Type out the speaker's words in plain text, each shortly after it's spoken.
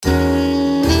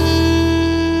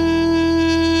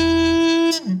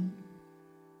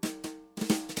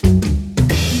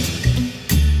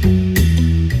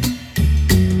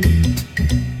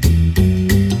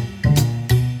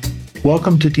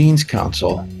Welcome to Dean's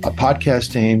Council, a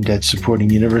podcast aimed at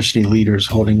supporting university leaders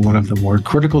holding one of the more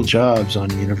critical jobs on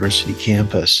a university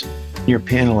campus. Your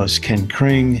panelists, Ken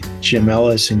Kring, Jim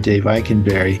Ellis, and Dave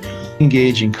Eikenberry,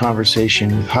 engage in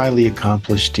conversation with highly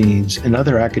accomplished deans and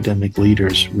other academic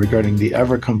leaders regarding the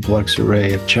ever-complex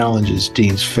array of challenges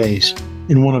deans face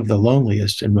in one of the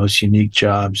loneliest and most unique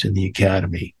jobs in the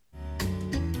academy.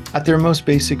 At their most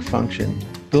basic function,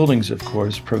 buildings, of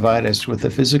course, provide us with the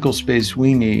physical space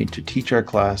we need to teach our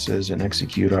classes and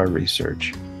execute our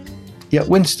research. Yet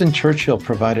Winston Churchill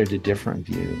provided a different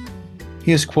view.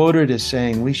 He is quoted as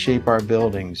saying, "We shape our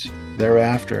buildings.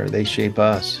 Thereafter, they shape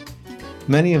us."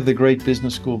 Many of the great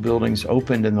business school buildings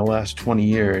opened in the last 20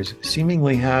 years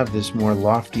seemingly have this more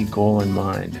lofty goal in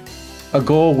mind, a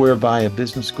goal whereby a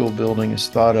business school building is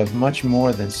thought of much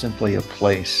more than simply a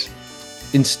place.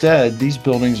 Instead, these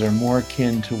buildings are more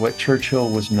akin to what Churchill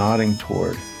was nodding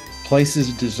toward,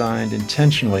 places designed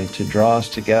intentionally to draw us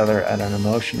together at an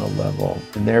emotional level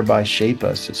and thereby shape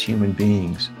us as human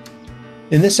beings.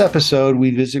 In this episode,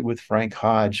 we visit with Frank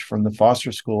Hodge from the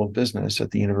Foster School of Business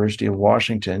at the University of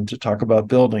Washington to talk about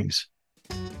buildings.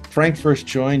 Frank first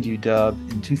joined UW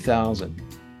in 2000.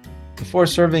 Before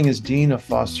serving as Dean of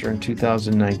Foster in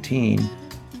 2019,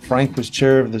 Frank was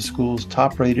chair of the school's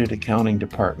top-rated accounting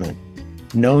department.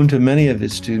 Known to many of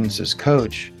his students as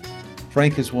Coach,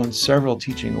 Frank has won several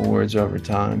teaching awards over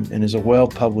time and is a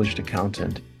well-published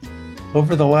accountant.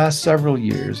 Over the last several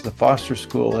years, the Foster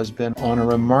School has been on a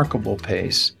remarkable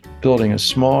pace, building a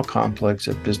small complex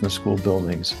of business school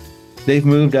buildings. They've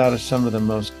moved out of some of the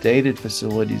most dated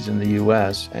facilities in the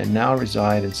U.S. and now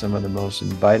reside in some of the most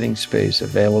inviting space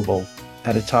available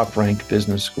at a top-ranked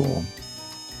business school.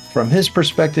 From his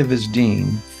perspective as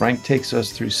dean, Frank takes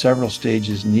us through several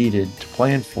stages needed to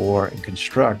plan for and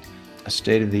construct a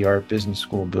state-of-the-art business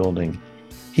school building.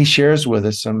 He shares with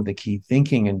us some of the key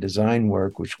thinking and design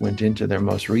work which went into their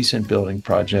most recent building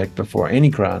project before any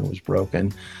ground was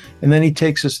broken, and then he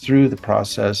takes us through the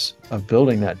process of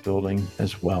building that building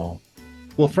as well.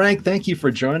 Well, Frank, thank you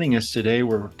for joining us today.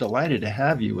 We're delighted to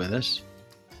have you with us.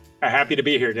 Happy to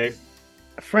be here, Dave.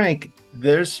 Frank,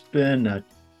 there's been a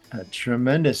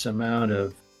tremendous amount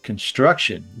of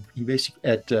construction. You basically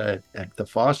at the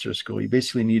Foster School, you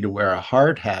basically need to wear a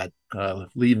hard hat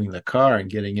leaving the car and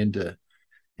getting into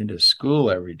school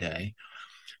every day.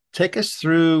 Take us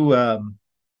through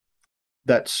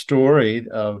that story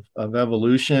of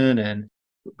evolution,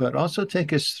 but also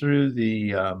take us through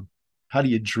the how do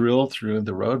you drill through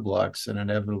the roadblocks that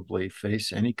inevitably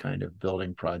face any kind of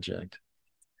building project?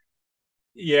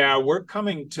 Yeah, we're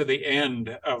coming to the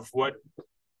end of what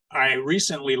I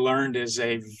recently learned is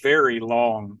a very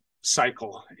long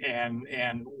cycle.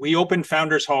 And we opened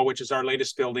Founders Hall, which is our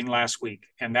latest building, last week.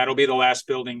 And that'll be the last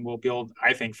building we'll build,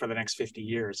 I think, for the next 50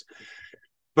 years.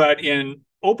 But in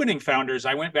opening Founders,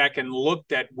 I went back and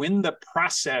looked at when the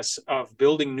process of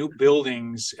building new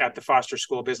buildings at the Foster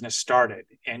School of Business started.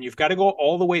 And you've got to go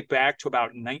all the way back to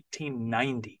about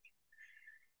 1990.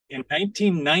 In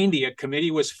 1990, a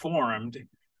committee was formed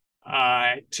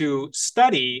to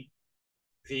study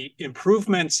the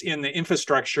improvements in the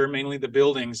infrastructure, mainly the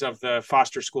buildings of the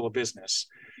Foster School of Business.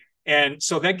 And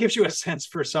so that gives you a sense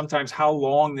for sometimes how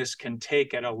long this can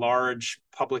take at a large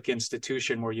public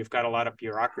institution where you've got a lot of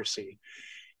bureaucracy.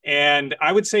 And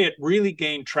I would say it really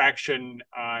gained traction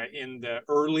in the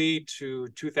early to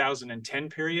 2010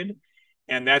 period.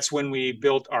 And that's when we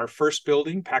built our first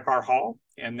building, Packard Hall.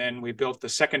 And then we built the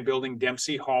second building,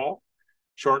 Dempsey Hall,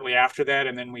 shortly after that.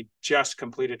 And then we just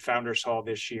completed Founders Hall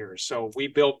this year. So we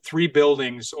built 3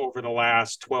 buildings over the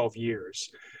last 12 years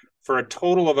for a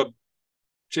total of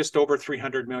just over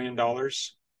 $300 million. Wow.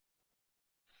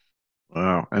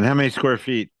 And how many square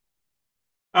feet?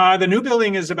 The new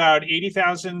building is about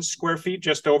 80,000 square feet,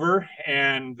 just over.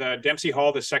 And the Dempsey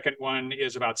Hall, the second one,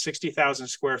 is about 60,000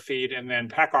 square feet. And then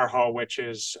Packard Hall, which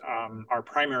is our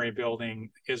primary building,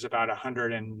 is about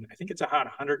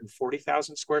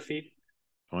 140,000 square feet.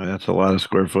 Boy, that's a lot of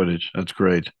square footage. That's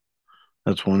great.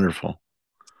 That's wonderful.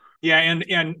 Yeah,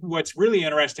 and what's really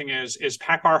interesting is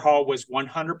Packard Hall was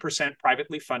 100%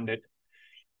 privately funded.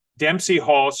 Dempsey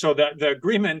Hall, so the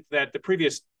agreement that the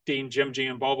previous dean, Jim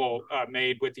Giambalvo,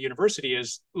 made with the university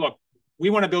is, look, we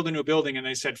want to build a new building. And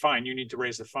they said, fine, you need to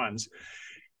raise the funds.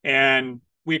 And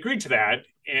we agreed to that.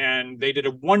 And they did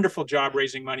a wonderful job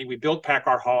raising money. We built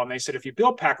Packard Hall. And they said, if you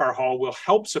build Packard Hall, we'll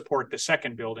help support the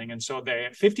second building. And so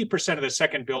 50% of the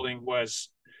second building was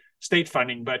state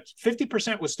funding, but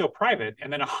 50% was still private.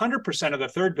 And then 100% of the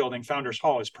third building, Founders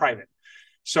Hall, is private.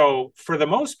 So for the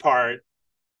most part,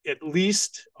 at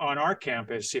least on our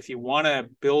campus, if you want to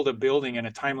build a building in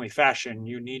a timely fashion,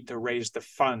 you need to raise the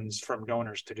funds from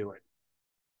donors to do it.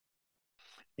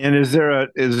 And is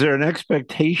there an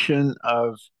expectation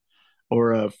of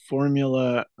or a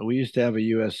formula? We used to have a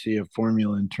USC a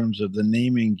formula in terms of the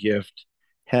naming gift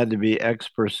had to be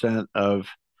X% of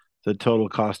the total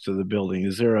cost of the building.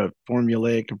 Is there a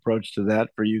formulaic approach to that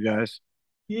for you guys?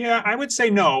 Yeah, I would say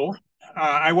no.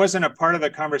 I wasn't a part of the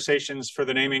conversations for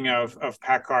the naming of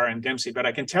Packard and Dempsey, but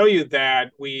I can tell you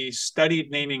that we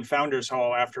studied naming Founders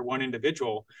Hall after one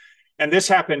individual. And this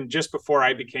happened just before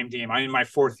I became dean. I'm in my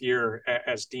fourth year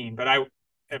as dean, but I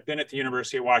have been at the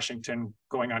University of Washington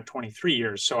going on 23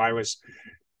 years. So I was,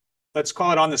 let's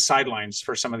call it, on the sidelines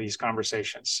for some of these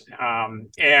conversations.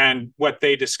 And what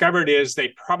they discovered is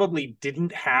they probably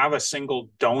didn't have a single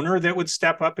donor that would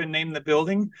step up and name the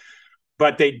building,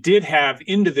 but they did have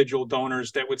individual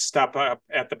donors that would step up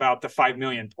at about the 5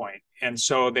 million point. And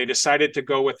so they decided to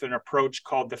go with an approach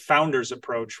called the founders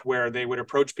approach, where they would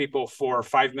approach people for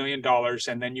 $5 million,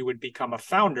 and then you would become a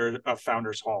founder of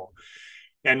Founders Hall.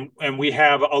 And we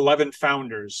have 11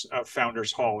 founders of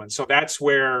Founders Hall. And so that's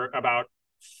where about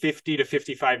 50 to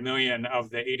 55 million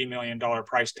of the $80 million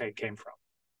price tag came from.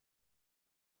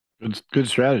 Good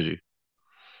strategy.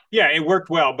 Yeah, it worked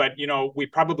well, but we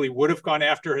probably would have gone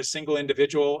after a single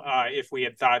individual if we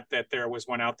had thought that there was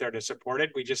one out there to support it.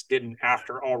 We just didn't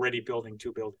after already building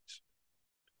two buildings.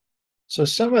 So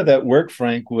some of that work,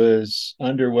 Frank, was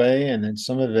underway, and then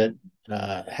some of it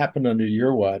happened under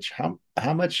your watch.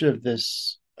 How much of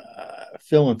this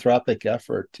philanthropic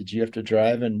effort did you have to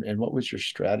drive, and what was your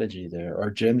strategy there, or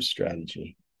Jim's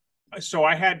strategy? So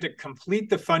I had to complete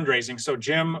the fundraising. So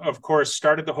Jim, of course,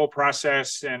 started the whole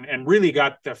process and really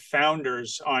got the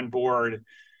founders on board.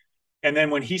 And then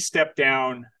when he stepped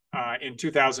down in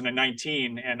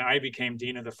 2019 and I became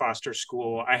dean of the Foster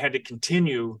School, I had to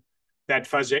continue that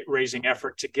fundraising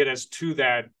effort to get us to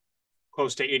that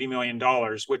close to $80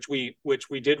 million, which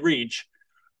we did reach.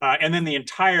 And then the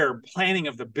entire planning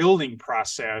of the building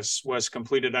process was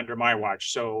completed under my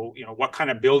watch. So, what kind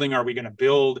of building are we going to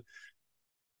build?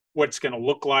 What's going to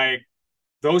look like?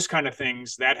 Those kind of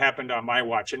things, that happened on my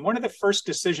watch. And one of the first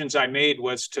decisions I made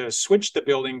was to switch the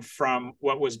building from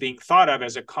what was being thought of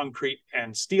as a concrete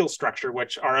and steel structure,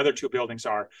 which our other two buildings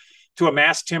are, to a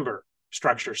mass timber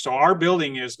structure. So our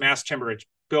building is mass timber. It's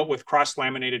built with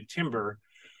cross-laminated timber.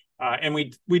 And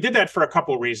we did that for a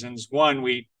couple of reasons. One,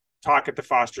 we talk at the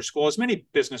Foster School, as many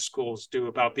business schools do,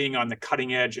 about being on the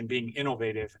cutting edge and being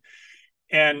innovative.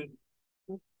 And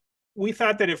we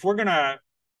thought that if we're going to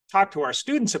talk to our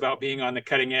students about being on the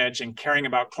cutting edge and caring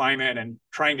about climate and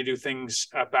trying to do things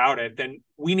about it, then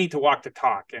we need to walk the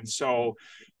talk. And so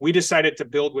we decided to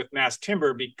build with mass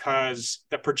timber because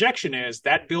the projection is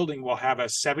that building will have a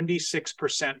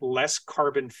 76% less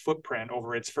carbon footprint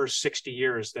over its first 60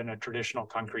 years than a traditional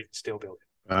concrete and steel building.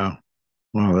 Wow.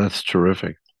 Wow, that's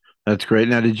terrific. That's great.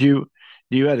 Now, you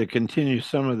had to continue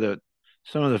some of the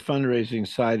fundraising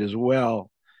side as well?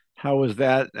 How was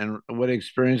that, and what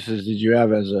experiences did you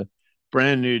have as a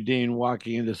brand new dean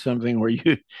walking into something where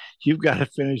you've got to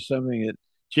finish something that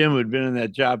Jim, who'd been in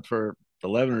that job for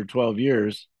 11 or 12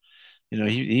 years,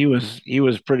 he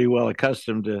was pretty well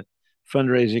accustomed to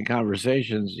fundraising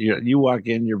conversations. You walk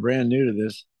in, you're brand new to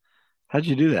this. How'd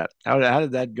you do that? How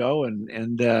did that go?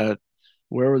 And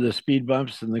where were the speed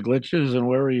bumps and the glitches, and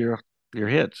where were your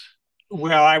hits?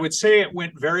 Well, I would say it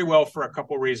went very well for a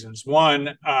couple of reasons.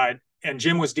 One, and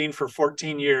Jim was dean for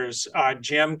 14 years.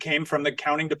 Jim came from the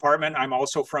accounting department. I'm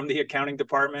also from the accounting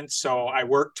department. So I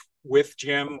worked with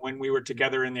Jim when we were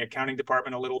together in the accounting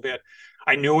department a little bit.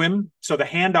 I knew him. So the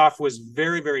handoff was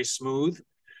very, very smooth.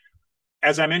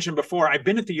 As I mentioned before, I've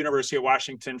been at the University of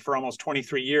Washington for almost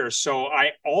 23 years. So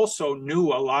I also knew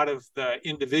a lot of the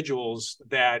individuals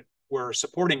that were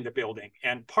supporting the building.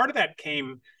 And part of that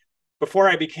came before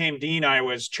I became dean. I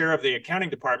was chair of the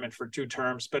accounting department for 2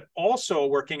 terms, but also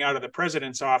working out of the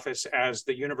president's office as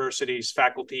the university's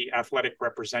faculty athletic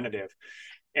representative.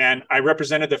 And I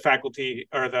represented the faculty,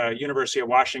 or the University of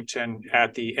Washington,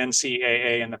 at the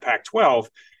NCAA and the Pac-12.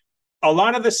 A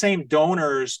lot of the same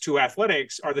donors to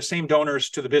athletics are the same donors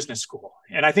to the business school.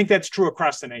 And I think that's true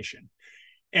across the nation.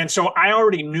 And so I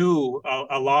already knew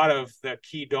a lot of the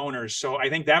key donors. So I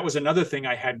think that was another thing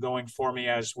I had going for me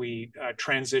as we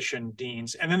transitioned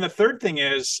deans. And then the third thing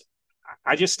is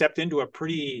I just stepped into a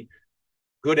pretty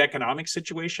good economic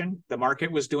situation. The market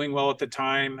was doing well at the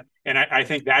time. And I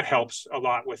think that helps a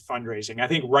lot with fundraising. I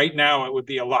think right now it would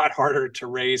be a lot harder to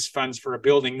raise funds for a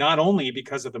building, not only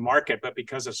because of the market, but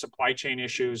because of supply chain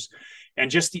issues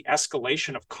and just the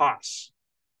escalation of costs.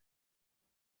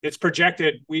 It's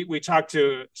projected, we talked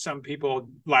to some people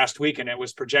last week, and it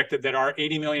was projected that our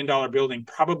 $80 million building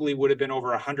probably would have been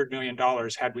over $100 million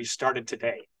had we started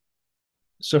today.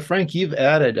 So, Frank, you've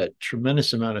added a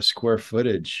tremendous amount of square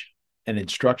footage and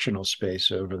instructional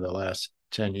space over the last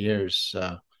 10 years.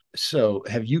 So,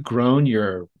 have you grown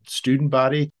your student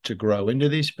body to grow into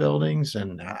these buildings?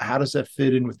 And how does that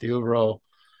fit in with the overall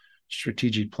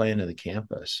strategic plan of the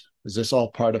campus? Is this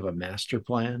all part of a master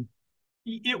plan?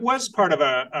 It was part of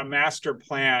a master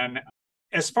plan.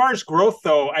 As far as growth,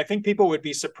 though, I think people would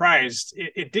be surprised.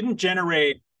 It didn't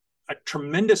generate a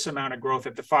tremendous amount of growth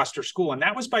at the Foster School, and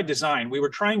that was by design. We were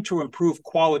trying to improve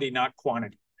quality, not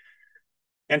quantity.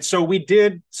 And so we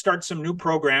did start some new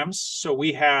programs. So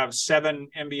we have 7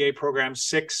 MBA programs,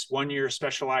 6 one-year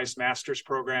specialized master's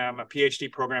program, a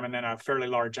PhD program, and then a fairly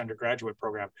large undergraduate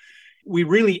program. We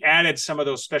really added some of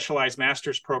those specialized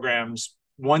master's programs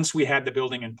once we had the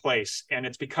building in place. And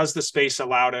it's because the space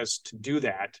allowed us to do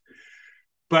that.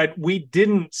 But we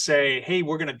didn't say, hey,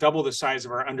 we're going to double the size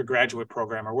of our undergraduate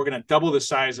program, or we're going to double the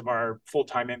size of our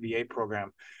full-time MBA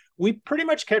program. We pretty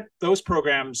much kept those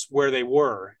programs where they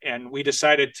were. And we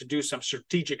decided to do some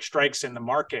strategic strikes in the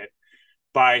market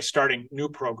by starting new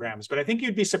programs. But I think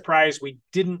you'd be surprised we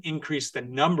didn't increase the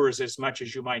numbers as much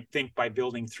as you might think by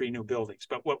building 3 new buildings.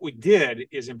 But what we did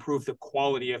is improve the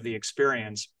quality of the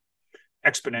experience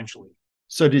exponentially.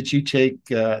 So, did you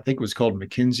take, I think it was called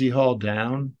McKinsey Hall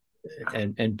down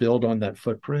and build on that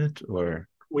footprint, or?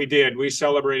 We did. We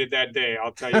celebrated that day.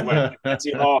 I'll tell you what,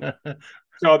 McKinsey Hall.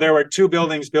 So there were 2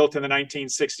 buildings built in the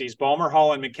 1960s, Balmer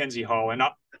Hall and McKinsey Hall. And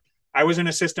I was an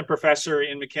assistant professor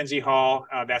in McKinsey Hall.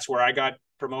 That's where I got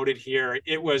promoted here.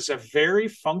 It was a very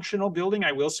functional building.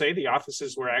 I will say the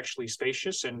offices were actually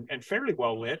spacious and fairly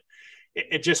well lit.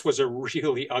 It just was a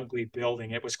really ugly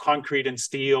building. It was concrete and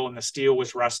steel, and the steel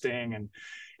was rusting.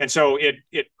 And so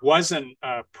it wasn't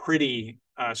a pretty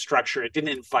structure. It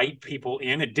didn't invite people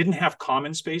in. It didn't have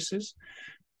common spaces.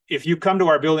 If you come to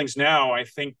our buildings now, I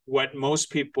think what most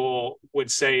people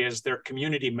would say is they're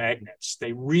community magnets.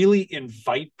 They really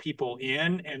invite people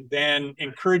in and then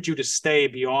encourage you to stay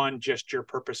beyond just your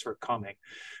purpose for coming.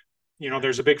 You know,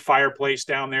 there's a big fireplace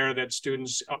down there that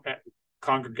students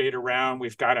congregate around.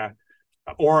 We've got a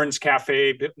Oren's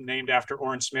Cafe named after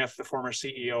Oren Smith, the former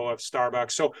CEO of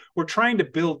Starbucks. So we're trying to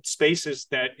build spaces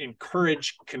that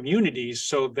encourage communities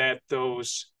so that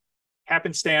those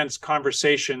happenstance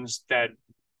conversations that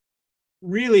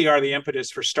really are the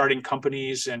impetus for starting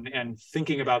companies and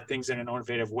thinking about things in an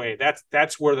innovative way.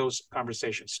 That's where those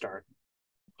conversations start.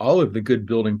 All of the good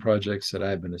building projects that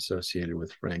I've been associated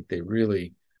with, Frank, they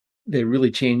really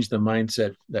changed the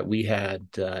mindset that we had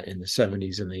in the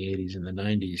 70s and the 80s and the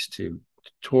 90s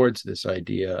towards this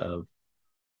idea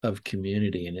of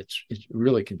community, and it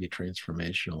really can be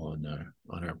transformational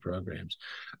on our programs.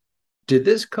 Did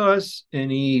this cause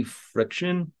any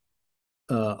friction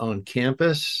on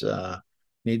campus?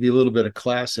 Maybe a little bit of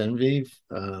class envy.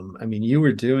 I mean, you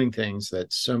were doing things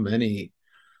that so many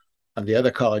of the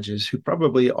other colleges who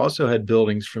probably also had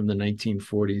buildings from the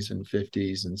 1940s and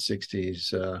 50s and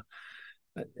 60s.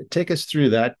 Take us through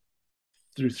that,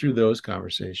 through those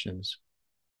conversations.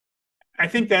 I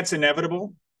think that's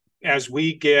inevitable as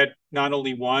we get not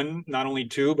only 1, not only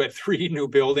 2, but 3 new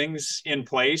buildings in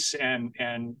place,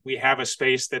 and we have a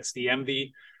space that's the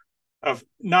envy of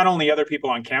not only other people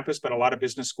on campus, but a lot of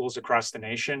business schools across the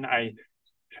nation. I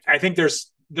think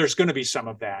there's going to be some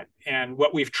of that. And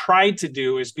what we've tried to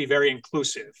do is be very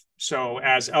inclusive. So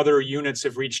as other units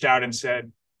have reached out and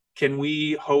said, can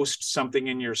we host something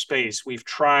in your space? We've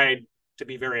tried to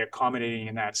be very accommodating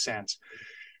in that sense.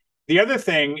 The other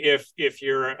thing, if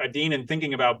you're a dean and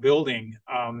thinking about building,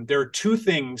 there are 2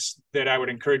 things that I would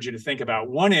encourage you to think about.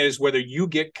 One is whether you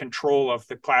get control of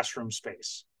the classroom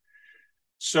space.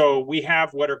 So we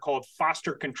have what are called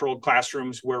foster controlled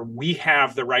classrooms where we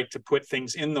have the right to put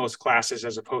things in those classes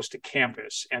as opposed to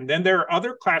campus. And then there are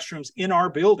other classrooms in our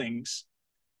buildings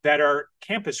that are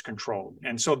campus controlled.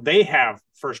 And so they have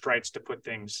first rights to put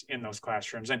things in those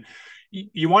classrooms. And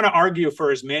you want to argue for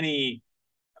as many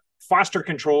foster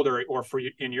controlled or for,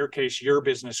 in your case, your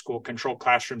business school controlled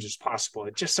classrooms as possible.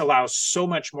 It just allows so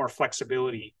much more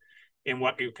flexibility in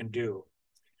what you can do.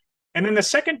 And then the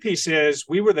second piece is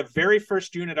we were the very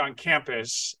first unit on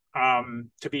campus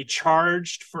to be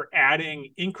charged for adding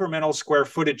incremental square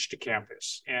footage to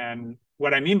campus. And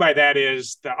what I mean by that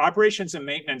is the operations and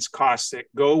maintenance costs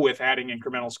that go with adding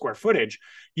incremental square footage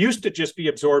used to just be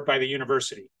absorbed by the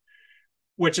university,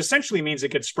 which essentially means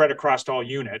it gets spread across all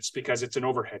units because it's an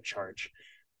overhead charge.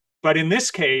 But in this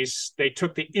case, they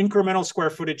took the incremental square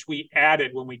footage we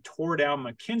added when we tore down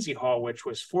McKinsey Hall, which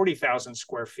was 40,000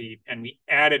 square feet, and we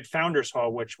added Founders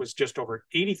Hall, which was just over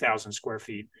 80,000 square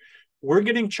feet. We're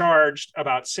getting charged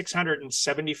about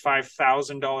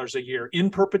 $675,000 a year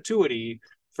in perpetuity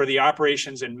for the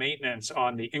operations and maintenance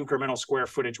on the incremental square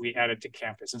footage we added to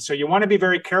campus. And so you want to be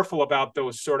very careful about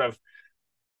those sort of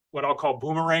what I'll call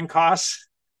boomerang costs.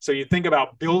 So you think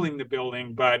about building the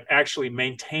building, but actually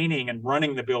maintaining and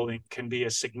running the building can be a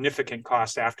significant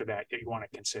cost after that you want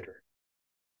to consider.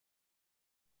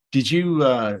 Did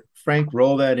you, Frank,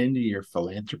 roll that into your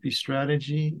philanthropy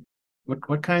strategy?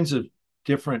 What kinds of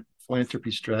different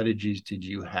philanthropy strategies did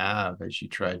you have as you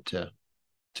tried to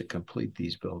complete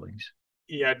these buildings?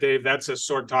 Yeah, Dave, that's a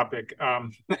sore topic.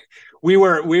 We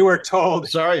were told.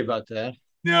 Sorry about that.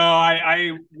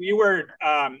 No, we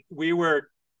were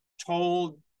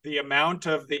told the amount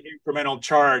of the incremental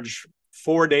charge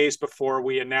 4 days before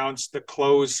we announced the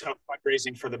close of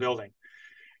fundraising for the building.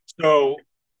 So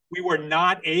we were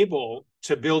not able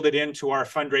to build it into our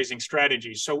fundraising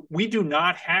strategy. So we do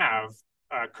not have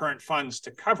current funds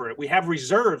to cover it. We have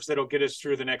reserves that'll get us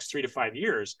through the next 3 to 5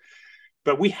 years,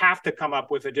 but we have to come up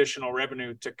with additional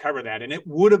revenue to cover that. And it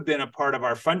would have been a part of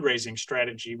our fundraising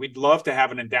strategy. We'd love to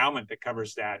have an endowment that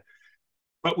covers that,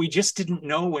 but we just didn't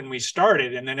know when we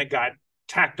started. And then it got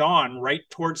tacked on right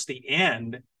towards the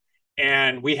end.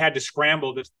 And we had to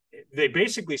scramble. They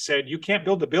basically said, you can't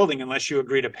build the building unless you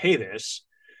agree to pay this.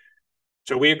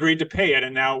 So we agreed to pay it.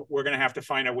 And now we're going to have to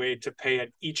find a way to pay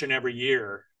it each and every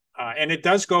year. And it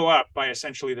does go up by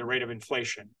essentially the rate of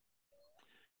inflation.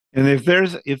 And if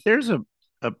there's a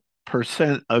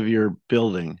percent of your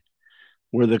building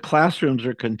where the classrooms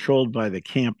are controlled by the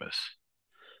campus,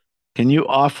 can you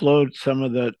offload some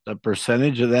of the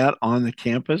percentage of that on the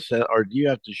campus, or do you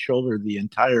have to shoulder the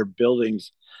entire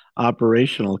building's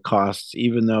operational costs,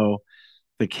 even though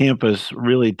the campus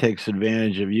really takes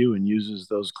advantage of you and uses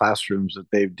those classrooms that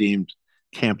they've deemed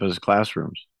campus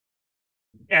classrooms?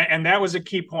 And that was a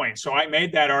key point. So I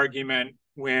made that argument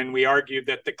when we argued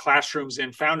that the classrooms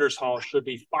in Founders Hall should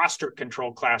be foster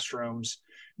controlled classrooms,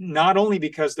 not only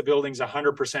because the building's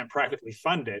 100% privately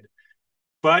funded,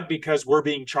 but because we're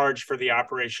being charged for the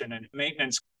operation and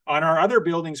maintenance. On our other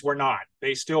buildings, we're not.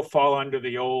 They still fall under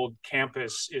the old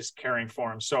campus is caring for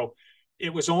them. So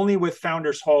it was only with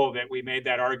Founders Hall that we made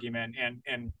that argument,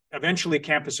 and eventually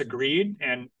campus agreed,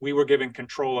 and we were given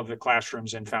control of the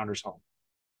classrooms in Founders Hall.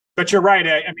 But you're right.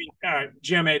 I mean,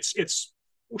 Jim, it's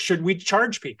should we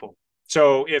charge people?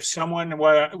 So if someone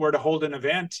were to hold an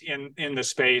event in the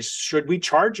space, should we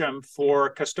charge them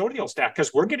for custodial staff?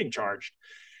 Because we're getting charged.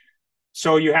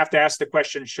 So you have to ask the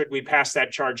question, should we pass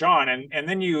that charge on? And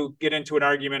then you get into an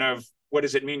argument of what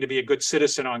does it mean to be a good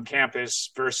citizen on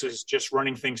campus versus just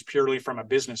running things purely from a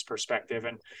business perspective.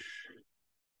 And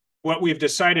what we've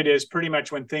decided is pretty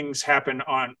much when things happen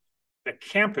on the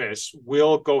campus,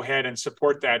 we'll go ahead and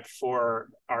support that for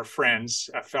our friends,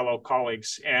 fellow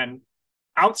colleagues, and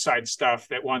outside stuff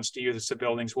that wants to use the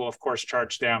buildings, we'll of course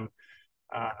charge them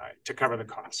to cover the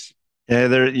costs.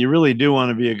 Yeah, you really do want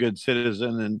to be a good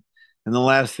citizen, and the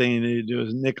last thing you need to do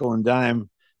is nickel and dime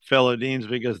fellow deans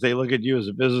because they look at you as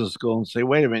a business school and say,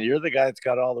 wait a minute, you're the guy that's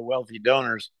got all the wealthy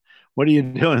donors. What are you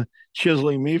doing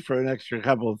chiseling me for an extra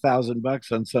couple of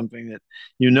 $1,000 on something that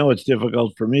it's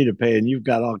difficult for me to pay, and you've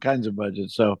got all kinds of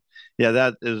budgets? So yeah,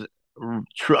 that is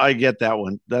true. I get that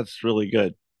one. That's really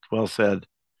good. Well said.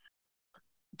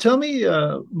 Tell me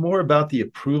more about the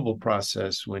approval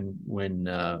process when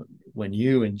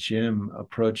you and Jim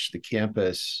approached the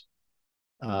campus.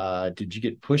 Did you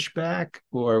get pushback,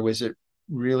 or was it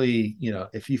really,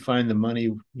 if you find the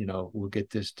money, we'll get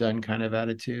this done kind of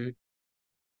attitude?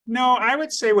 No, I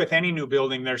would say with any new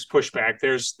building, there's pushback.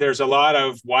 There's a lot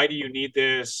of, why do you need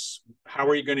this? How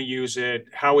are you going to use it?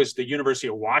 How is the University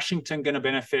of Washington going to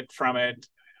benefit from it?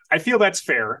 I feel that's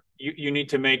fair. You need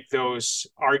to make those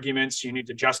arguments. You need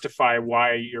to justify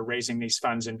why you're raising these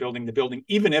funds and building the building,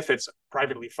 even if it's a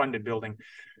privately funded building,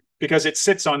 because it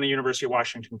sits on the University of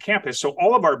Washington campus. So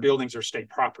all of our buildings are state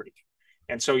property.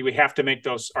 And so we have to make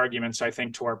those arguments, I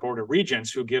think, to our Board of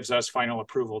Regents, who gives us final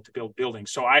approval to build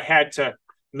buildings. So I had to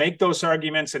make those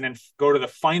arguments and then go to the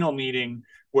final meeting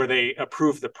where they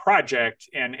approve the project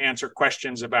and answer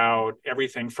questions about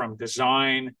everything from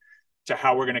design to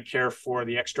how we're going to care for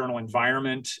the external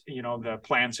environment, the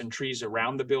plants and trees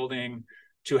around the building,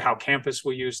 to how campus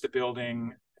will use the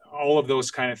building, all of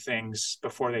those kind of things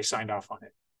before they signed off on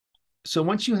it. So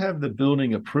once you have the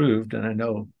building approved, and I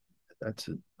know that's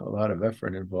a lot of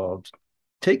effort involved,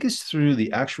 take us through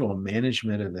the actual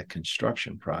management of the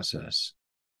construction process.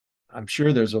 I'm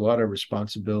sure there's a lot of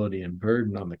responsibility and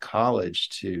burden on the college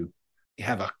to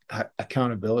have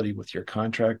accountability with your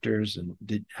contractors. And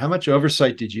how much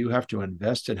oversight did you have to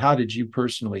invest in? How did you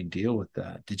personally deal with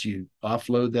that? Did you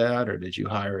offload that, or did you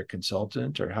hire a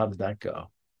consultant, or how did that go?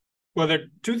 Well, there are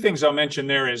two things I'll mention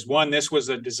there is one, this was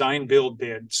a design build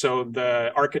bid. So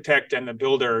the architect and the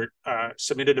builder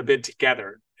submitted a bid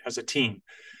together as a team.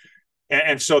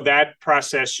 And so that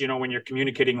process, when you're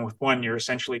communicating with one, you're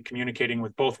essentially communicating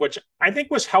with both, which I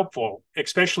think was helpful,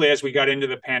 especially as we got into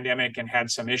the pandemic and had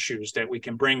some issues, that we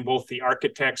can bring both the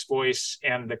architect's voice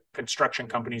and the construction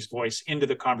company's voice into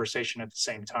the conversation at the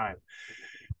same time.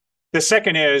 The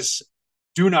second is,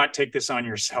 do not take this on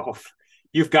yourself.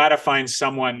 You've got to find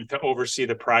someone to oversee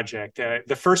the project.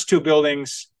 The first two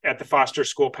buildings at the Foster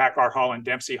School, Packard Hall and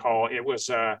Dempsey Hall, it was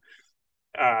a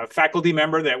faculty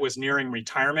member that was nearing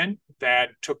retirement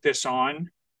that took this on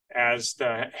as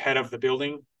the head of the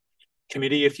building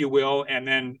committee, if you will. And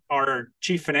then our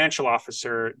chief financial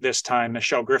officer this time,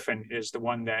 Michelle Griffin, is the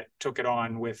one that took it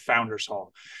on with Founders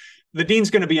Hall. The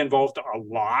dean's going to be involved a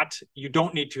lot. You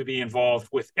don't need to be involved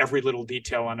with every little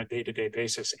detail on a day-to-day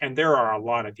basis. And there are a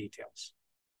lot of details.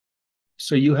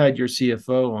 So you had your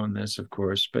CFO on this, of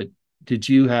course, but did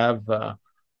you have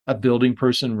a building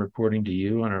person reporting to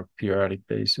you on a periodic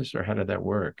basis, or how did that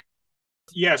work?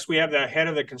 Yes, we have the head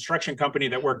of the construction company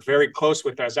that worked very close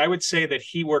with us. I would say that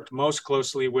he worked most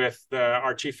closely with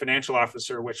our chief financial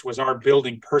officer, which was our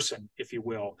building person, if you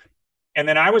will. And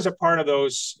then I was a part of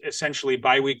those essentially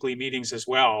biweekly meetings as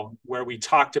well, where we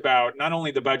talked about not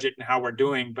only the budget and how we're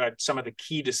doing, but some of the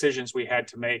key decisions we had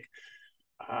to make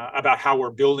about how we're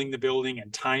building the building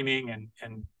and timing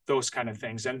and those kind of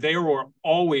things. And there will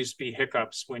always be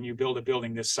hiccups when you build a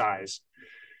building this size.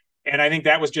 And I think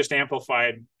that was just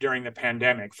amplified during the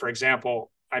pandemic. For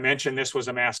example, I mentioned this was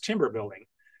a mass timber building.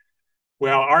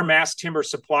 Well, our mass timber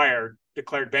supplier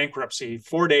declared bankruptcy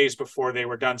 4 days before they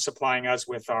were done supplying us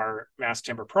with our mass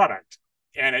timber product.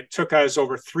 And it took us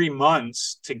over 3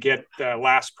 months to get the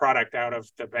last product out of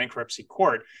the bankruptcy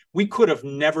court. We could have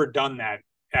never done that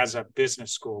as a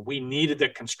business school. We needed the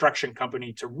construction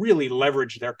company to really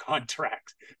leverage their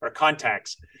contract or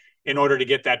contacts in order to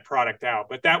get that product out.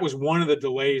 But that was one of the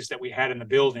delays that we had in the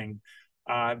building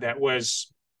that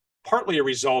was partly a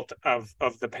result of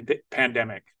the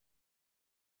pandemic.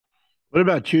 What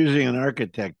about choosing an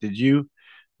architect?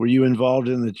 Were you involved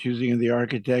in the choosing of the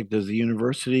architect? Does the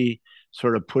university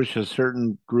sort of push a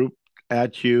certain group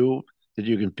at you that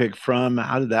you can pick from?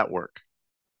 How did that work?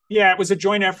 Yeah, it was a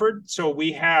joint effort. So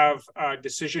we have a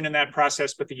decision in that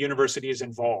process, but the university is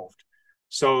involved.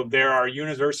 So there are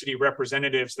university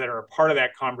representatives that are a part of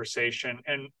that conversation.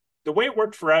 And the way it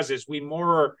worked for us is we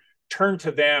more turn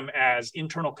to them as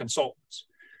internal consultants.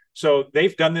 So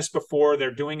they've done this before.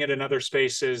 They're doing it in other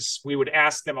spaces. We would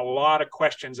ask them a lot of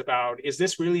questions about, is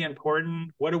this really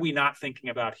important? What are we not thinking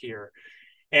about here?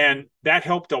 And that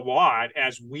helped a lot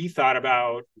as we thought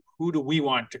about who do we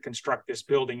want to construct this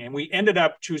building. And we ended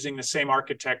up choosing the same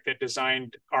architect that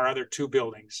designed our other two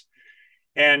buildings.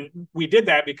 And we did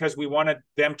that because we wanted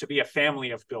them to be a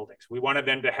family of buildings. We wanted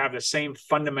them to have the same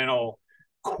fundamental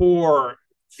core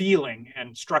feeling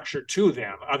and structure to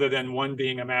them, other than one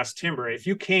being a mass timber. If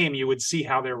you came, you would see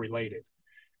how they're related.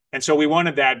 And so we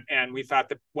wanted that. And we thought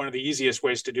that one of the easiest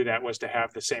ways to do that was to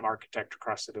have the same architect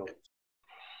across the building.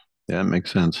 Yeah, that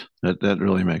makes sense. That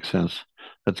really makes sense.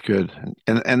 That's good.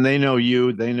 And they know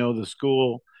you, they know the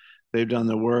school, they've done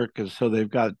the work, and so they've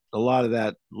got a lot of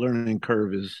that learning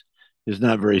curve is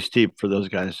not very steep for those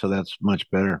guys. So that's much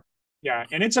better. Yeah.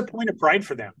 And it's a point of pride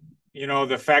for them.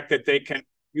 The fact that they can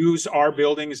use our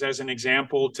buildings as an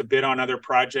example to bid on other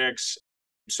projects.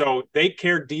 So they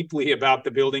care deeply about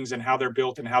the buildings and how they're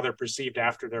built and how they're perceived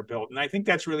after they're built. And I think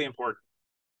that's really important.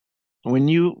 When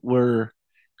you were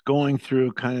going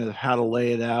through kind of how to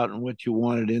lay it out and what you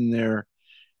wanted in there,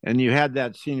 and you had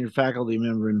that senior faculty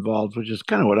member involved, which is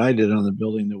kind of what I did on the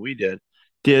building that we did.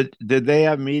 Did they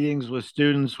have meetings with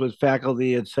students, with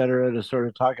faculty, et cetera, to sort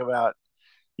of talk about,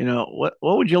 what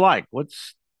would you like?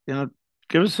 What's,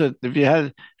 give us if you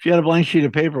had a blank sheet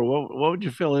of paper, what would you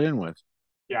fill it in with?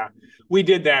 Yeah, we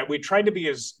did that. We tried to be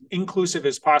as inclusive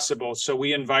as possible. So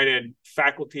we invited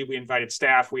faculty, we invited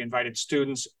staff, we invited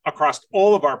students across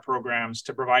all of our programs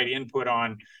to provide input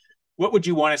on what would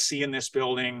you want to see in this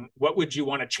building? What would you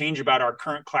want to change about our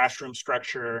current classroom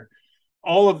structure?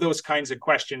 All of those kinds of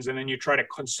questions. And then you try to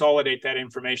consolidate that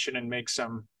information and make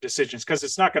some decisions, because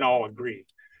it's not going to all agree.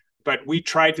 But we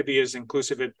tried to be as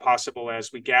inclusive as possible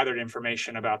as we gathered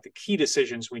information about the key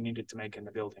decisions we needed to make in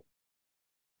the building.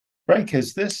 Right,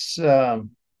 because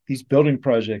these building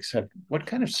projects what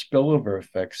kind of spillover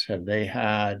effects have they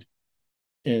had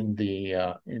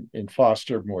in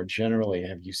Foster more generally?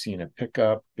 Have you seen a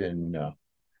pickup in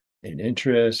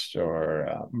interest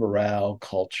or morale,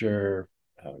 culture,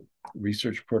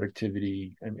 research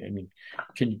productivity? I mean,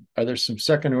 are there some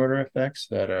second order effects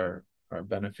that are are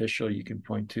beneficial you can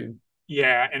point to?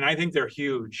 Yeah, and I think they're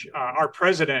huge. Our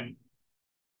president,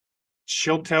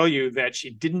 she'll tell you that she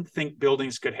didn't think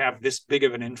buildings could have this big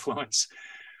of an influence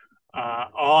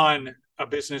on a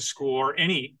business school or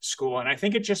any school. And I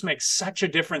think it just makes such a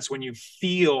difference when you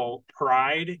feel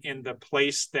pride in the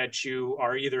place that you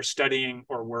are either studying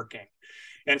or working.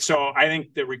 And so I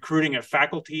think the recruiting of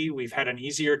faculty, we've had an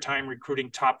easier time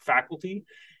recruiting top faculty.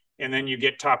 And then you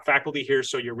get top faculty here,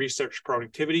 so your research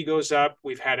productivity goes up.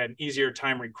 We've had an easier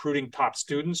time recruiting top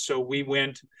students. So we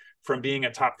went from being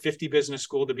a top 50 business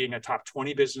school to being a top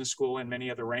 20 business school in many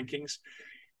other rankings.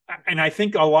 And I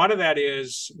think a lot of that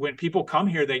is when people come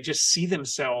here, they just see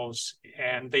themselves,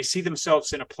 and they see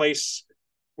themselves in a place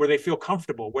where they feel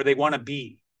comfortable, where they want to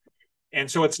be. And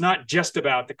so it's not just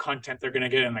about the content they're going to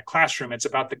get in the classroom. It's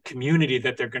about the community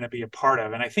that they're going to be a part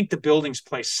of. And I think the buildings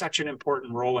play such an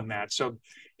important role in that. So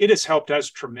it has helped us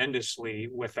tremendously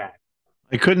with that.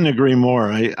 I couldn't agree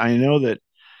more. I know that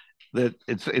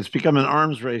it's become an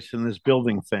arms race in this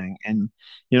building thing. And,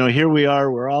 here we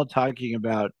are, we're all talking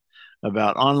about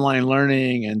online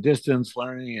learning and distance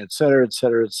learning, et cetera, et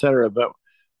cetera, et cetera. But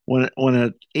when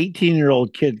an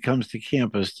 18-year-old kid comes to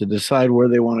campus to decide where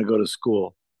they want to go to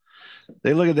school,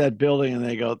 they look at that building and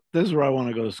they go, this is where I want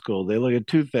to go to school. They look at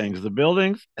two things, the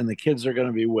buildings and the kids they're going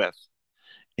to be with.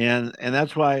 And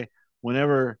that's why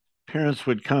whenever parents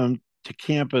would come to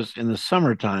campus in the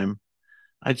summertime,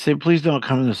 I'd say, please don't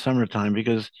come in the summertime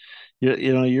because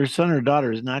your son or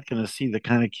daughter is not going to see the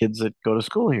kind of kids that go to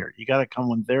school here. You got to come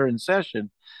when they're in session.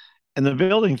 And the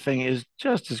building thing is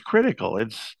just as critical.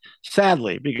 It's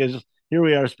sadly, because here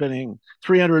we are spending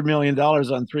 $300 million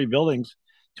on 3 buildings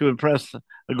to impress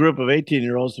a group of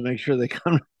 18-year-olds to make sure they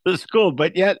come to school.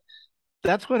 But yet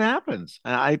that's what happens.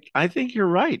 I think you're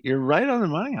right. You're right on the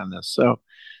money on this. So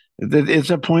it's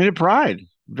a point of pride,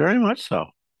 very much so.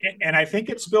 And I think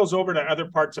it spills over to other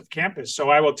parts of campus.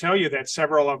 So I will tell you that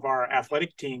several of our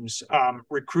athletic teams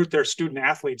recruit their student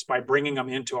athletes by bringing them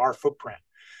into our footprint.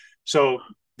 So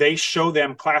they show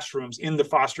them classrooms in the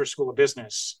Foster School of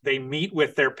Business. They meet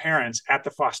with their parents at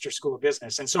the Foster School of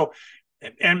Business.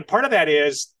 And part of that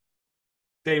is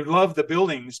they love the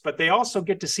buildings, but they also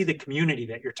get to see the community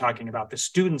that you're talking about, the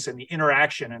students and the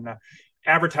interaction and the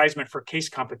advertisement for case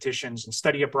competitions and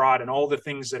study abroad and all the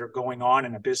things that are going on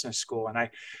in a business school. And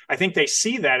I think they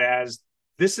see that as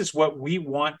this is what we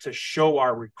want to show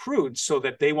our recruits so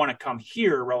that they want to come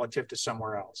here relative to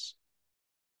somewhere else.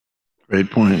 Great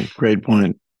point. Great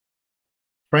point.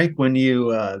 Frank, when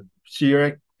so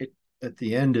you're at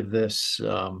the end of this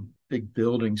big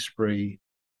building spree,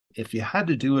 if you had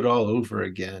to do it all over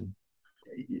again,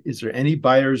 is there any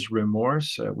buyer's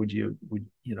remorse?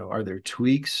 Are there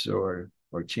tweaks or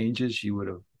changes you would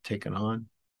have taken on?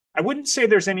 I wouldn't say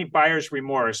there's any buyer's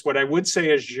remorse. What I would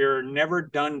say is you're never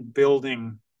done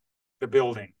building the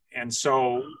building. And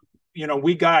so,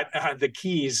 we got the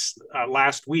keys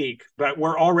last week, but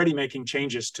we're already making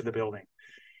changes to the building.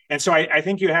 And so I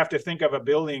think you have to think of a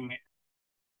building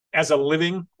as a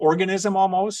living organism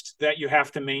almost that you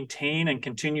have to maintain and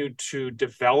continue to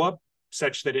develop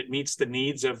such that it meets the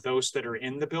needs of those that are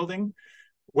in the building,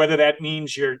 whether that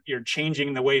means you're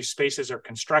changing the way spaces are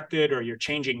constructed or you're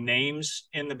changing names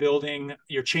in the building.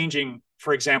 You're changing,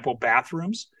 for example,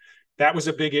 bathrooms. That was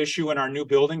a big issue in our new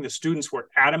building. The students were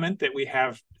adamant that we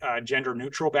have gender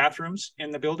neutral bathrooms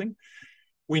in the building.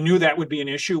 We knew that would be an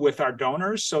issue with our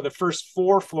donors. So the first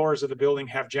 4 floors of the building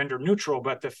have gender neutral,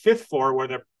 but the 5th floor where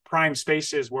the prime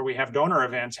spaces where we have donor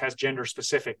events has gender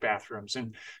specific bathrooms.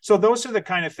 And so those are the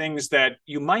kind of things that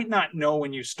you might not know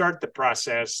when you start the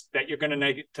process that you're going to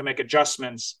need to make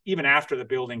adjustments even after the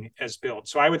building is built.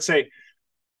 So I would say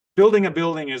building a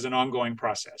building is an ongoing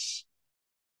process.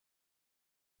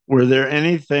 Were there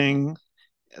anything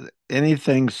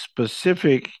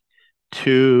specific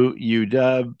to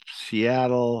UW,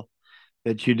 Seattle,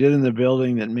 that you did in the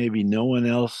building that maybe no one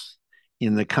else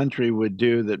in the country would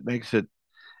do that makes it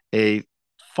a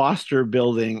Foster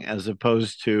building as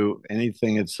opposed to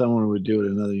anything that someone would do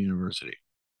at another university?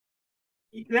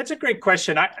 That's a great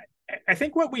question. I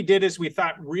think what we did is we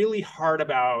thought really hard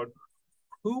about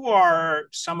who are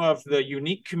some of the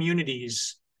unique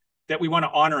communities that we want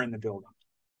to honor in the building.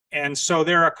 And so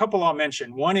there are a couple I'll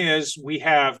mention. One is we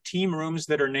have team rooms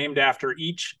that are named after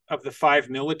each of the 5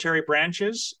 military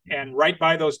branches. And right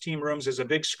by those team rooms is a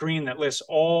big screen that lists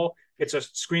it's a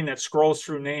screen that scrolls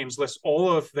through names, lists all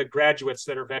of the graduates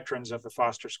that are veterans of the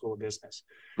Foster School of Business.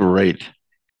 Great.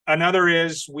 Another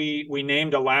is we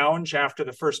named a lounge after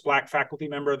the first Black faculty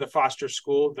member of the Foster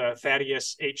School, the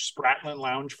Thaddeus H. Spratlin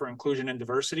Lounge for Inclusion and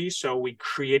Diversity. So we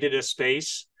created a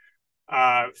space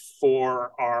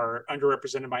for our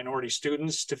underrepresented minority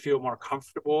students to feel more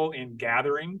comfortable in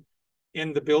gathering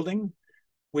in the building.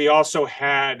 We also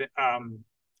had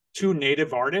 2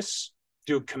 Native artists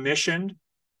do commissioned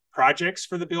projects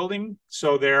for the building.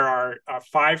 So there are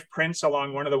 5 prints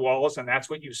along one of the walls, and that's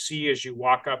what you see as you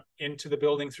walk up into the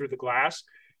building through the glass.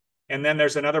 And then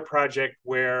there's another project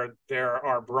where there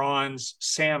are bronze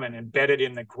salmon embedded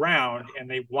in the ground, and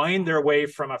they wind their way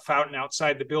from a fountain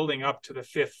outside the building up to the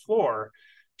 5th floor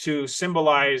to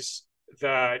symbolize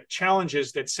the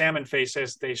challenges that salmon face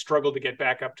as they struggle to get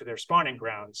back up to their spawning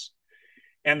grounds.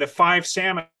 And the 5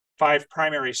 salmon, 5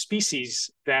 primary species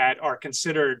that are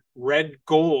considered red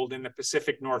gold in the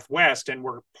Pacific Northwest and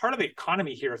were part of the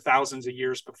economy here thousands of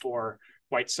years before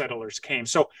white settlers came.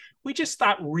 So we just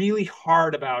thought really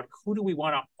hard about who do we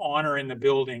want to honor in the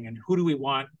building and who do we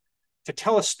want to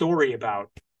tell a story about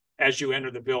as you enter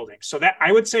the building. So that,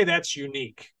 I would say, that's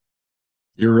unique.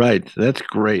 You're right. That's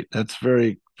great. That's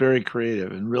very, very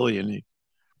creative and really unique.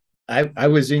 I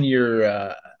was in your,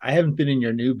 I haven't been in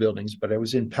your new buildings, but I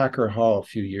was in Packer Hall a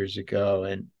few years ago,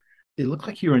 and it looked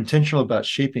like you were intentional about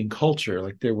shaping culture.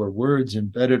 Like there were words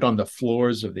embedded on the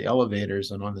floors of the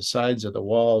elevators and on the sides of the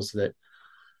walls that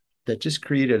just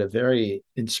created a very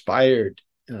inspired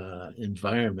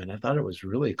environment. I thought it was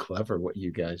really clever what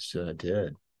you guys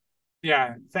did.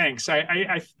 Yeah, thanks.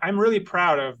 I'm really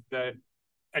proud of the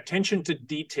attention to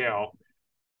detail,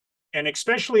 and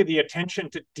especially the attention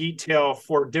to detail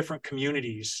for different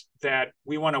communities that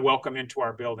we want to welcome into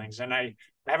our buildings. And I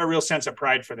have a real sense of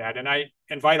pride for that. And I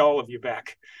invite all of you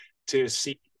back to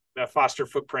see the Foster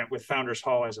footprint with Founders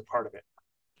Hall as a part of it.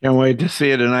 Can't wait to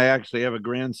see it. And I actually have a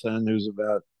grandson who's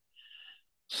about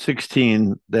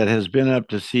 16 that has been up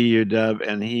to see UW,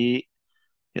 and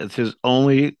it's his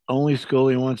only school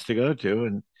he wants to go to,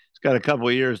 and he's got a couple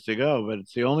of years to go, but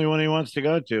it's the only one he wants to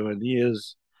go to, and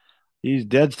he's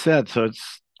dead set. So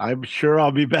I'm sure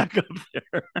I'll be back up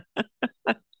there.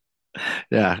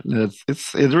 Yeah,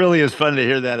 it really is fun to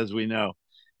hear that, as we know,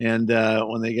 and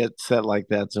when they get set like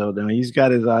that. So no, he's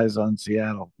got his eyes on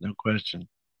Seattle, no question,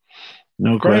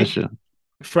 no question.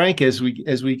 Frank, as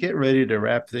we get ready to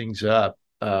wrap things up,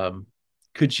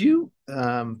 could you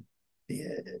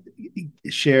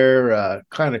share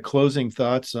kind of closing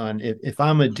thoughts on if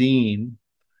I'm a dean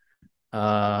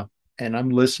and I'm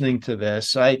listening to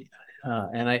this,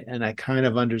 and I kind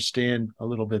of understand a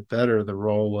little bit better the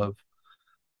role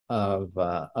of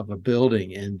a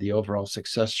building and the overall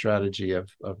success strategy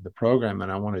of the program,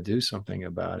 and I want to do something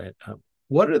about it.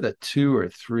 What are the 2 or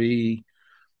 3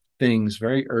 things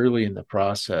very early in the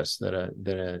process that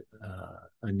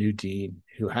a new dean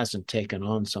who hasn't taken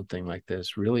on something like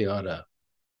this really ought to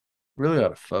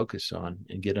focus on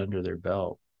and get under their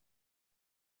belt?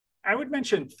 I would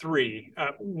mention 3.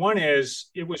 One is,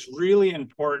 it was really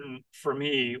important for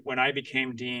me when I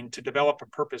became dean to develop a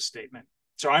purpose statement.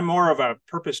 So I'm more of a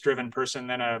purpose-driven person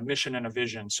than a mission and a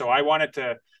vision. So I wanted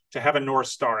to have a North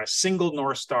Star, a single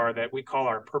North Star that we call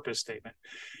our purpose statement.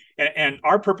 And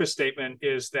our purpose statement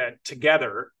is that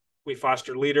together we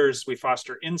foster leaders, we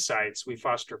foster insights, we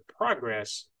foster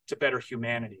progress to better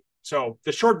humanity. So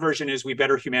the short version is we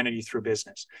better humanity through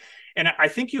business. And I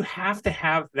think you have to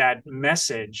have that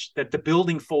message that the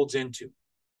building folds into.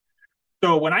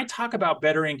 So when I talk about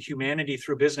bettering humanity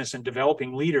through business and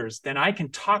developing leaders, then I can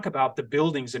talk about the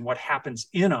buildings and what happens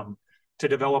in them to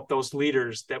develop those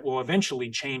leaders that will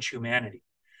eventually change humanity.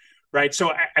 Right.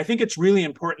 So I think it's really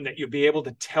important that you be able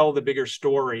to tell the bigger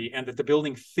story and that the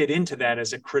building fit into that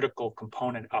as a critical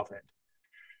component of it.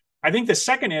 I think the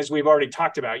second is, we've already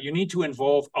talked about, you need to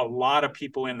involve a lot of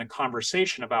people in the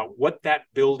conversation about what that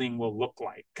building will look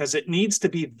like, because it needs to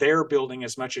be their building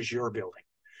as much as your building.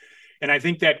 And I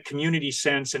think that community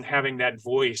sense and having that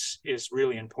voice is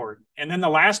really important. And then the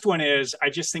last one is, I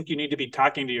just think you need to be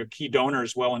talking to your key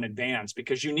donors well in advance,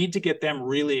 because you need to get them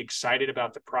really excited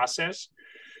about the process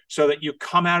so that you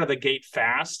come out of the gate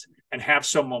fast and have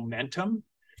some momentum.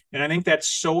 And I think that's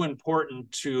so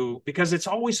important because it's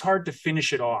always hard to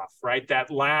finish it off, right? That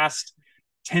last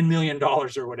 $10 million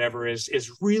or whatever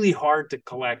is really hard to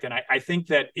collect. And I think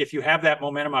that if you have that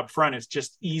momentum up front, it's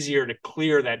just easier to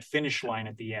clear that finish line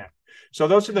at the end. So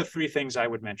those are the 3 things I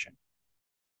would mention.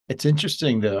 It's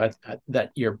interesting, though,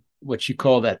 that what you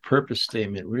call that purpose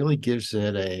statement really gives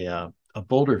it a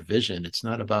bolder vision. It's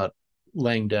not about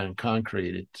laying down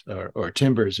concrete or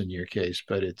timbers in your case,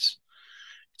 but it's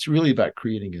really about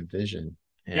creating a vision.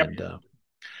 And Yep.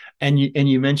 And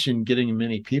you mentioned getting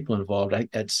many people involved.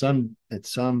 At some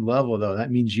level, though, that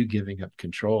means you giving up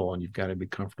control, and you've got to be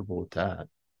comfortable with that.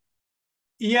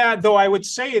 Yeah, though I would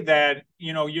say that,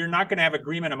 you're not going to have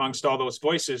agreement amongst all those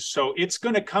voices. So it's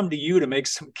going to come to you to make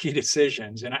some key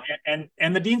decisions.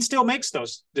 And the dean still makes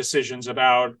those decisions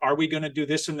about, are we going to do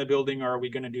this in the building, or are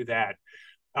we going to do that?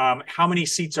 How many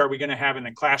seats are we going to have in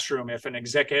the classroom if an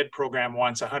exec ed program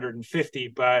wants 150,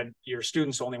 but your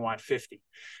students only want 50?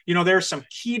 There are some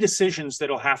key decisions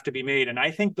that'll have to be made. And I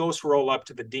think those roll up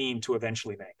to the dean to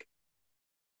eventually make.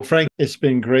 Frank, it's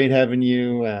been great having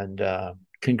you, and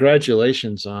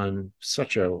congratulations on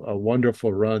such a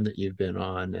wonderful run that you've been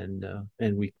on,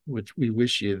 and we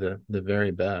wish you the very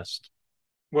best.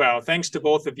 Well, thanks to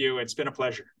both of you. It's been a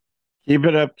pleasure. Keep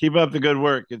it up. Keep up the good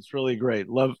work. It's really great.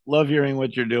 Love hearing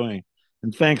what you're doing.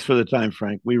 And thanks for the time,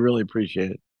 Frank. We really appreciate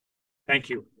it. Thank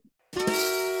you.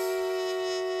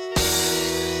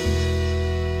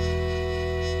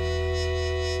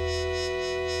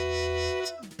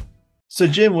 So,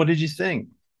 Jim, what did you think?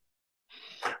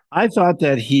 I thought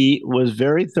that he was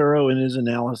very thorough in his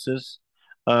analysis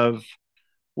of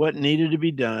what needed to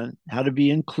be done, how to be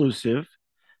inclusive,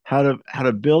 how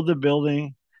to build the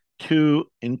building to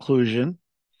inclusion.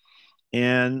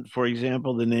 And for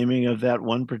example, the naming of that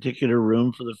one particular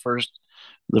room for the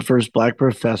first Black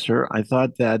professor, I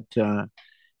thought that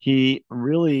he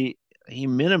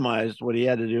minimized what he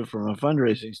had to do from a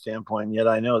fundraising standpoint. Yet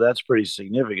I know that's pretty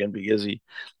significant because he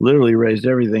literally raised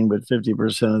everything but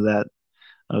 50%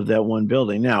 of that one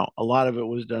building. Now, a lot of it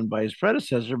was done by his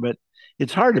predecessor, but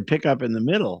it's hard to pick up in the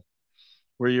middle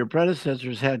where your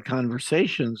predecessors had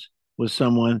conversations with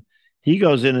someone. He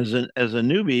goes in as a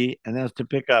newbie and has to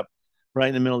pick up right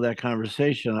in the middle of that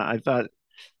conversation. I thought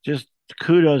just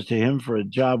kudos to him for a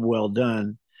job well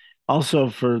done. Also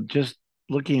for just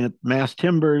looking at mass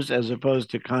timbers as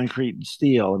opposed to concrete and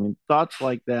steel. I mean, thoughts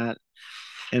like that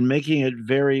and making it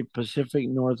very Pacific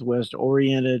Northwest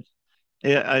oriented.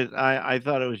 I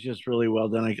thought it was just really well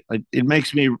done. It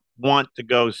makes me want to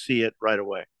go see it right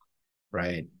away.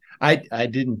 Right. I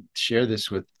didn't share this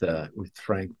with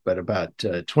Frank, but about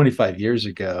 25 years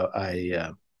ago,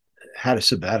 I had a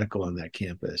sabbatical on that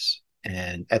campus,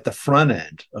 and at the front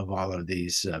end of all of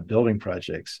these building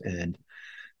projects, and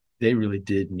they really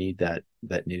did need that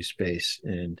new space,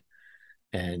 and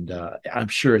I'm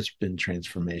sure it's been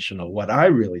transformational. What I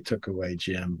really took away,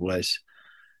 Jim, was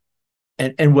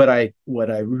and what I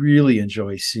really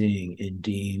enjoy seeing in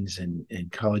deans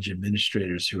and college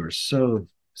administrators who are so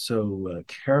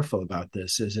careful about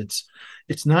this is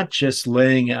it's not just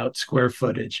laying out square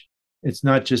footage, it's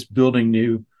not just building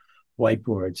new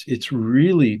whiteboards, it's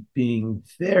really being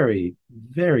very,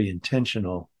 very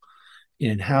intentional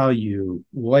in how you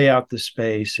lay out the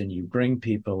space and you bring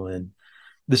people in.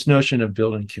 This notion of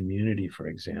building community, for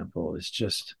example, is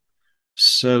just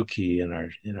so key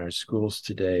in our schools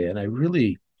today. And I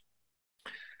really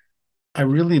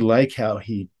like how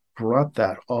he brought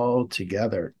that all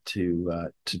together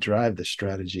to drive the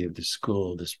strategy of the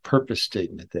school, this purpose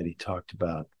statement that he talked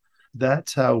about.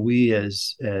 That's how we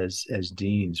as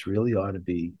deans really ought to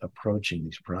be approaching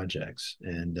these projects.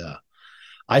 And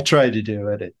I tried to do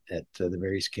it at the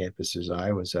various campuses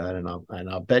I was at, and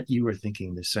I'll bet you were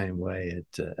thinking the same way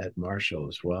at Marshall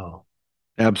as well.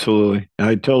 Absolutely,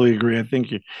 I totally agree. I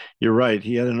think you're right.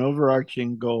 He had an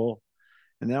overarching goal,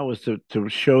 and that was to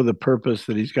show the purpose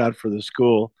that he's got for the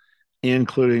school,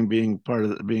 including being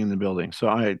in the building. So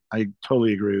I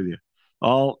totally agree with you.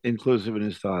 All inclusive in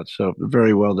his thoughts. So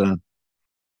very well done.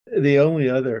 The only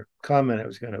other comment I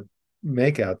was going to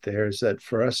make out there is that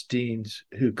for us deans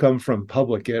who come from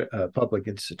public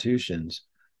institutions,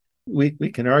 we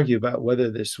can argue about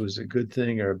whether this was a good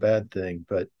thing or a bad thing,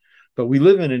 but we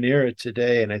live in an era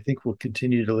today, and I think we'll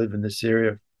continue to live in this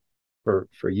era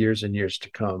for years and years to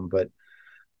come. But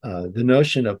the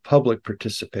notion of public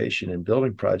participation in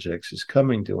building projects is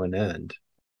coming to an end.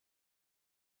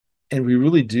 And we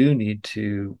really do need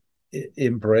to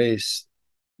embrace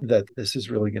that this is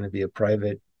really going to be a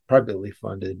privately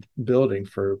funded building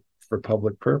for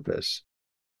public purpose.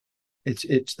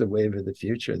 It's the wave of the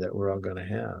future that we're all going to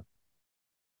have.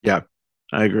 Yeah,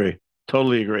 I agree.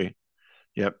 Totally agree.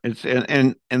 Yep. It's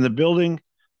and the building,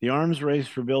 the arms race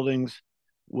for buildings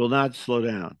will not slow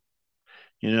down.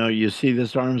 You know, you see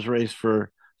this arms race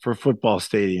for football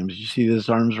stadiums. You see this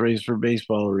arms race for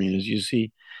baseball arenas. You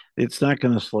see, it's not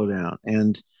going to slow down.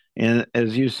 And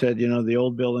as you said, you know, the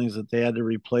old buildings that they had to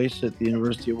replace at the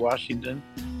University of Washington,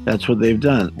 that's what they've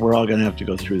done. We're all going to have to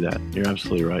go through that. You're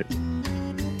absolutely right.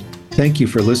 Thank you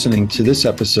for listening to this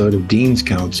episode of Dean's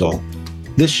Council.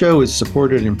 This show is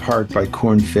supported in part by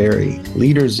Korn Ferry,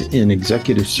 leaders in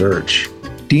executive search.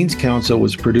 Dean's Council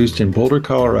was produced in Boulder,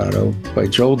 Colorado by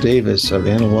Joel Davis of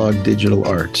Analog Digital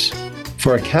Arts.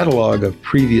 For a catalog of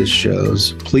previous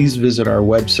shows, please visit our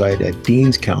website at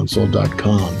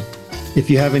deanscouncil.com. If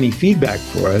you have any feedback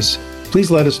for us, please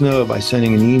let us know by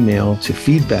sending an email to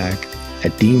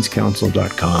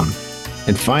feedback@deanscouncil.com.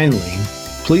 And finally,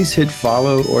 please hit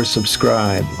follow or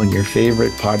subscribe on your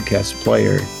favorite podcast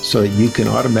player so that you can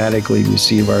automatically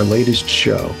receive our latest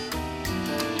show